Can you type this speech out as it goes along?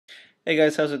Hey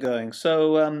guys, how's it going?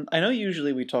 I know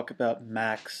usually we talk about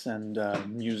Macs and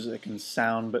music and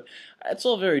sound, but it's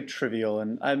all very trivial,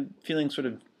 and I'm feeling sort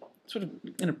of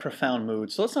in a profound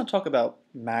mood. So let's not talk about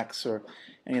Macs or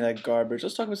any of that garbage.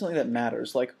 Let's talk about something that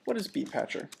matters, like what is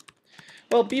bpatcher?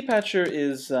 Well, bpatcher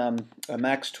is a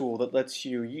Macs tool that lets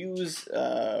you use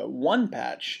one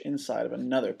patch inside of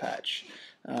another patch.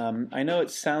 I know it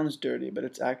sounds dirty, but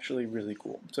it's actually really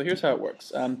cool. So here's how it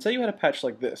works. Say you had a patch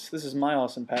like this. This is my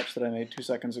awesome patch that I made 2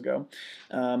 seconds ago.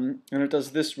 And it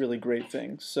does this really great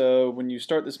thing. So when you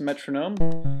start this metronome,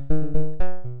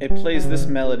 it plays this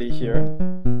melody here.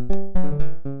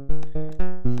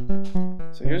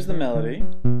 So here's the melody.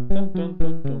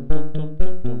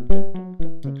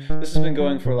 This has been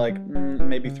going for like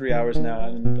maybe 3 hours now,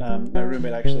 and my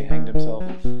roommate actually hanged himself.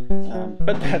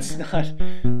 But that's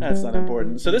not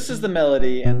important. So this is the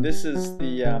melody, and this is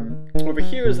the over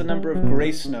here is the number of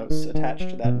grace notes attached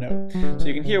to that note. So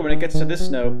you can hear when it gets to this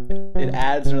note, it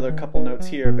adds another couple notes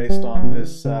here based on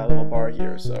this little bar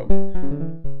here. So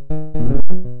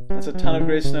that's a ton of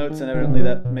grace notes, and evidently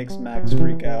that makes Macs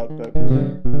freak out, but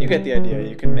you get the idea.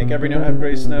 You can make every note have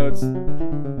grace notes,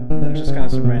 and then it's just kind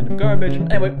of some random garbage.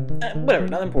 And anyway, whatever,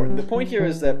 not important. The point here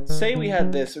is that, say we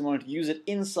had this and we wanted to use it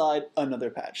inside another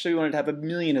patch. So we wanted to have a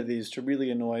million of these to really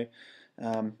annoy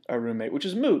our roommate, which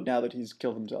is moot now that he's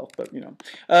killed himself, but you know.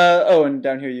 Oh, and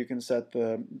down here you can set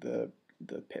the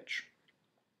pitch.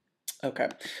 Okay,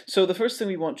 so the first thing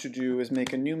we want to do is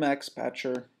make a new Macs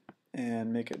patcher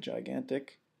and make it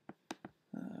gigantic.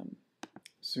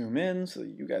 Zoom in so that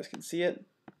you guys can see it,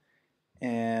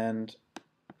 and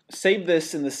save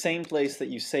this in the same place that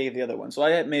you save the other one. So I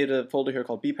had made a folder here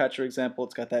called bpatcher example.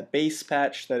 It's got that base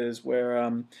patch that is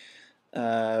where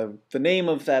the name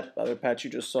of that other patch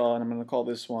you just saw, and I'm going to call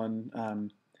this one,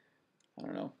 I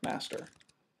don't know, master.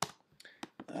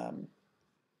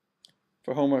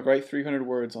 For homework, write 300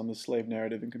 words on the slave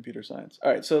narrative in computer science.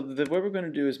 All right, so what we're going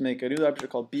to do is make a new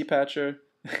object called bpatcher.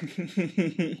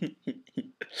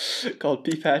 Called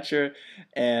bpatcher,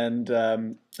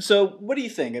 and so what do you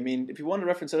think? I mean, if you want to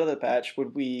reference another patch,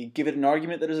 would we give it an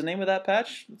argument that is the name of that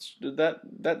patch?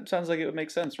 That sounds like it would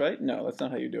make sense, right? No, that's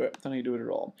not how you do it. That's not how you do it at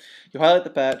all. You highlight the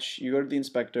patch, you go to the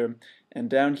inspector, and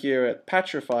down here at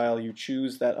patcher file, you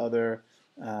choose that other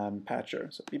patcher.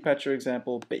 So bpatcher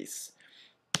example base,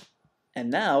 and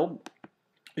now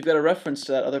we've got a reference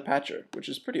to that other patcher, which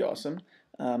is pretty awesome.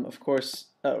 Of course,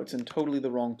 oh, it's in totally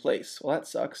the wrong place. Well, that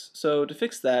sucks. So to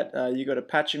fix that, you go to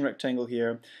patching rectangle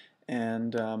here,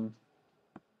 and oh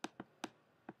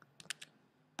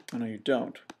no, you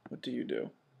don't. What do you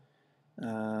do?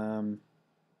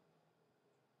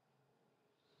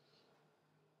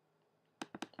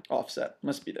 Offset.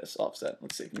 Must be this, offset.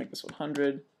 Let's see, make this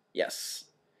 100. Yes.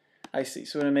 I see.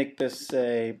 So I'm going to make this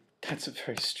say, that's a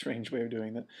very strange way of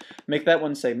doing that. Make that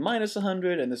one say minus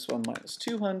 100, and this one minus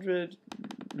 200.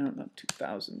 No, not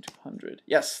 2,000, 200.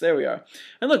 Yes, there we are.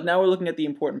 And look, now we're looking at the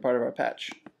important part of our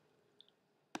patch.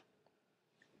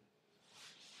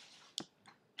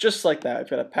 Just like that, we've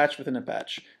got a patch within a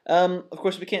patch. Of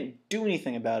course, we can't do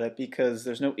anything about it because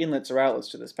there's no inlets or outlets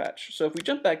to this patch. So if we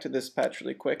jump back to this patch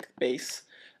really quick, base,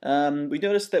 we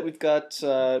notice that we've got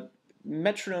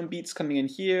metronome beats coming in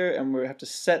here, and we have to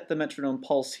set the metronome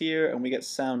pulse here, and we get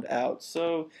sound out.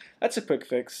 So that's a quick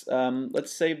fix.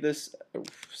 Let's save this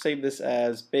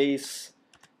as base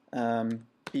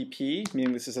BP,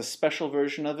 meaning this is a special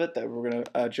version of it that we're going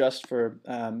to adjust for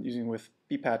using with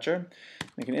bpatcher.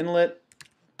 Make an inlet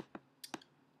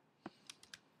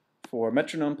for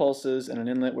metronome pulses and an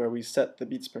inlet where we set the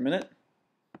beats per minute.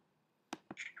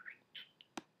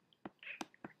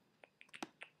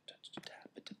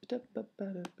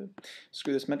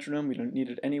 Screw this metronome, we don't need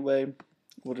it anyway.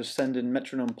 We'll just send in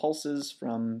metronome pulses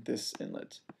from this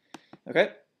inlet. Okay,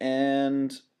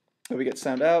 and we get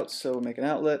sound out, so we'll make an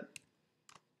outlet.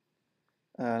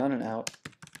 Not an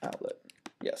outlet.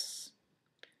 Yes.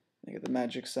 Make it the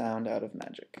magic sound out of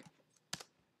magic.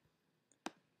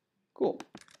 Cool.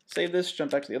 Save this,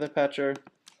 jump back to the other patcher.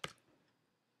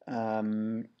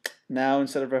 Now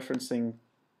instead of referencing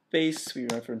base, we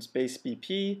reference base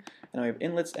BP, and we have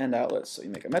inlets and outlets. So you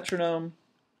make a metronome,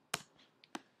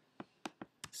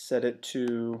 set it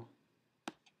to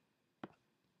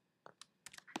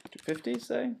 250,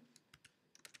 say,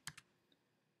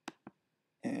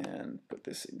 and put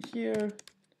this in here,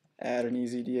 add an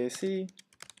easy DAC,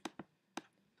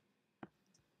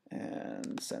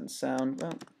 and send sound.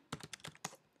 Well,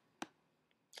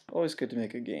 always good to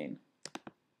make a gain.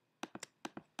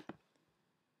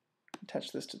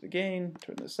 Attach this to the gain,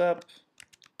 turn this up.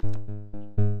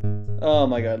 Oh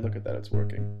my god, look at that, it's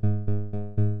working.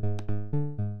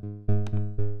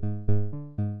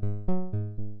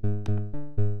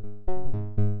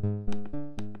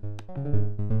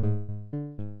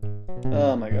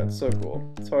 my god, so cool.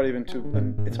 It's hard even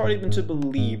to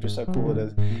believe just how cool it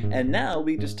is. And now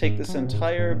we just take this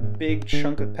entire big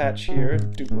chunk of patch here,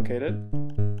 duplicate it,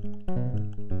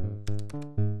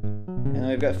 and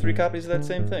we've got 3 copies of that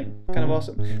same thing. Kind of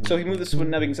awesome. So if we move this one,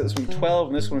 now we can set this one to 12,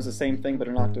 and this one is the same thing but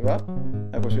an octave up.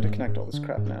 Of course we have to connect all this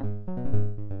crap now.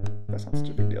 That's not such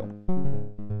a big deal.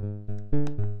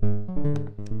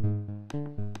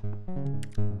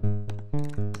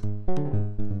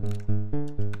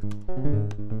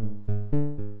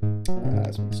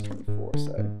 This one's 24,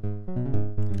 say.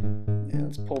 Yeah,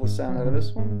 let's pull the sound out of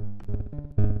this one.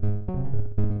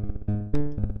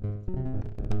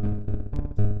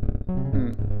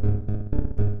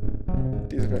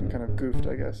 These have gotten kind of goofed,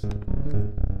 I guess.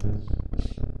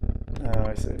 Oh,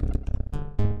 I see.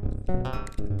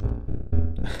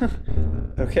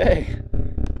 Okay.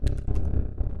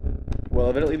 Well,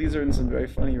 evidently these are in some very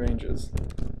funny ranges.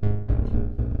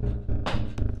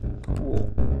 Cool.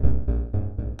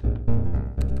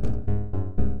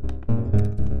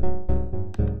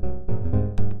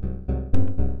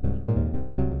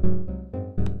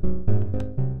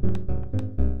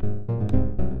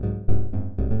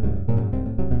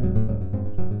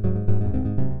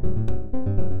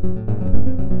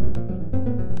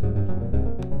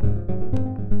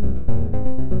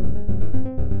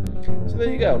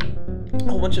 There you go. A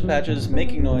whole bunch of patches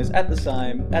making noise at the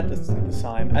same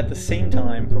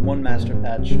time from one master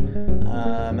patch.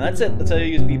 And that's it. That's how you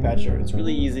use bpatcher. It's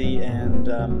really easy, and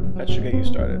that should get you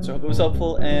started. So I hope it was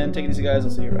helpful, and take it easy, guys.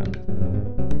 I'll see you around.